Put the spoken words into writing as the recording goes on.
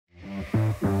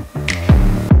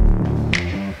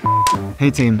Hey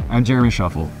team, I'm Jereme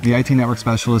Scheffel, the IT network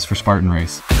specialist for Spartan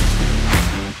Race.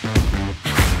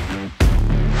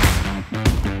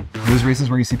 Those races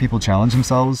where you see people challenge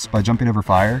themselves by jumping over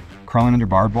fire, crawling under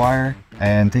barbed wire,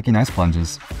 and taking ice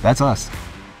plunges. That's us.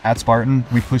 At Spartan,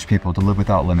 we push people to live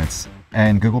without limits,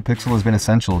 and Google Pixel has been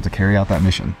essential to carry out that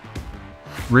mission.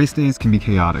 Race days can be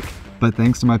chaotic, but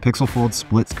thanks to my Pixel Fold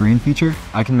split screen feature,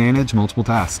 I can manage multiple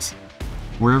tasks.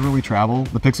 Wherever we travel,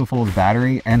 the Pixel Fold's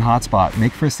battery and hotspot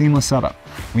make for a seamless setup.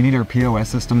 We need our POS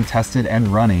system tested and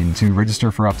running to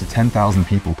register for up to 10,000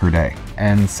 people per day,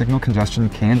 and signal congestion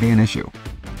can be an issue.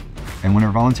 And when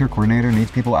our volunteer coordinator needs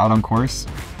people out on course,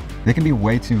 they can be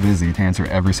way too busy to answer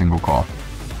every single call.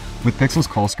 With Pixel's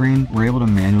call screen, we're able to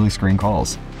manually screen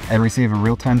calls and receive a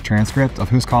real-time transcript of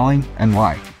who's calling and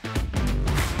why.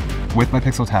 With my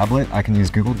Pixel tablet, I can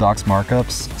use Google Docs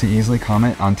markups to easily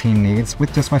comment on team needs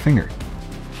with just my finger.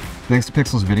 Thanks to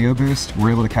Pixel's video boost,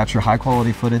 we're able to capture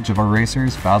high-quality footage of our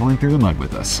racers battling through the mud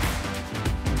with us.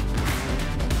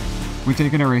 We've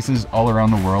taken our races all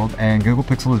around the world, and Google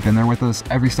Pixel has been there with us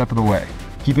every step of the way,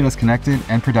 keeping us connected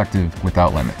and productive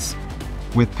without limits.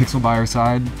 With Pixel by our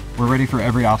side, we're ready for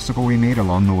every obstacle we meet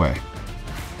along the way.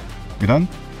 You done?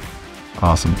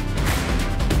 Awesome.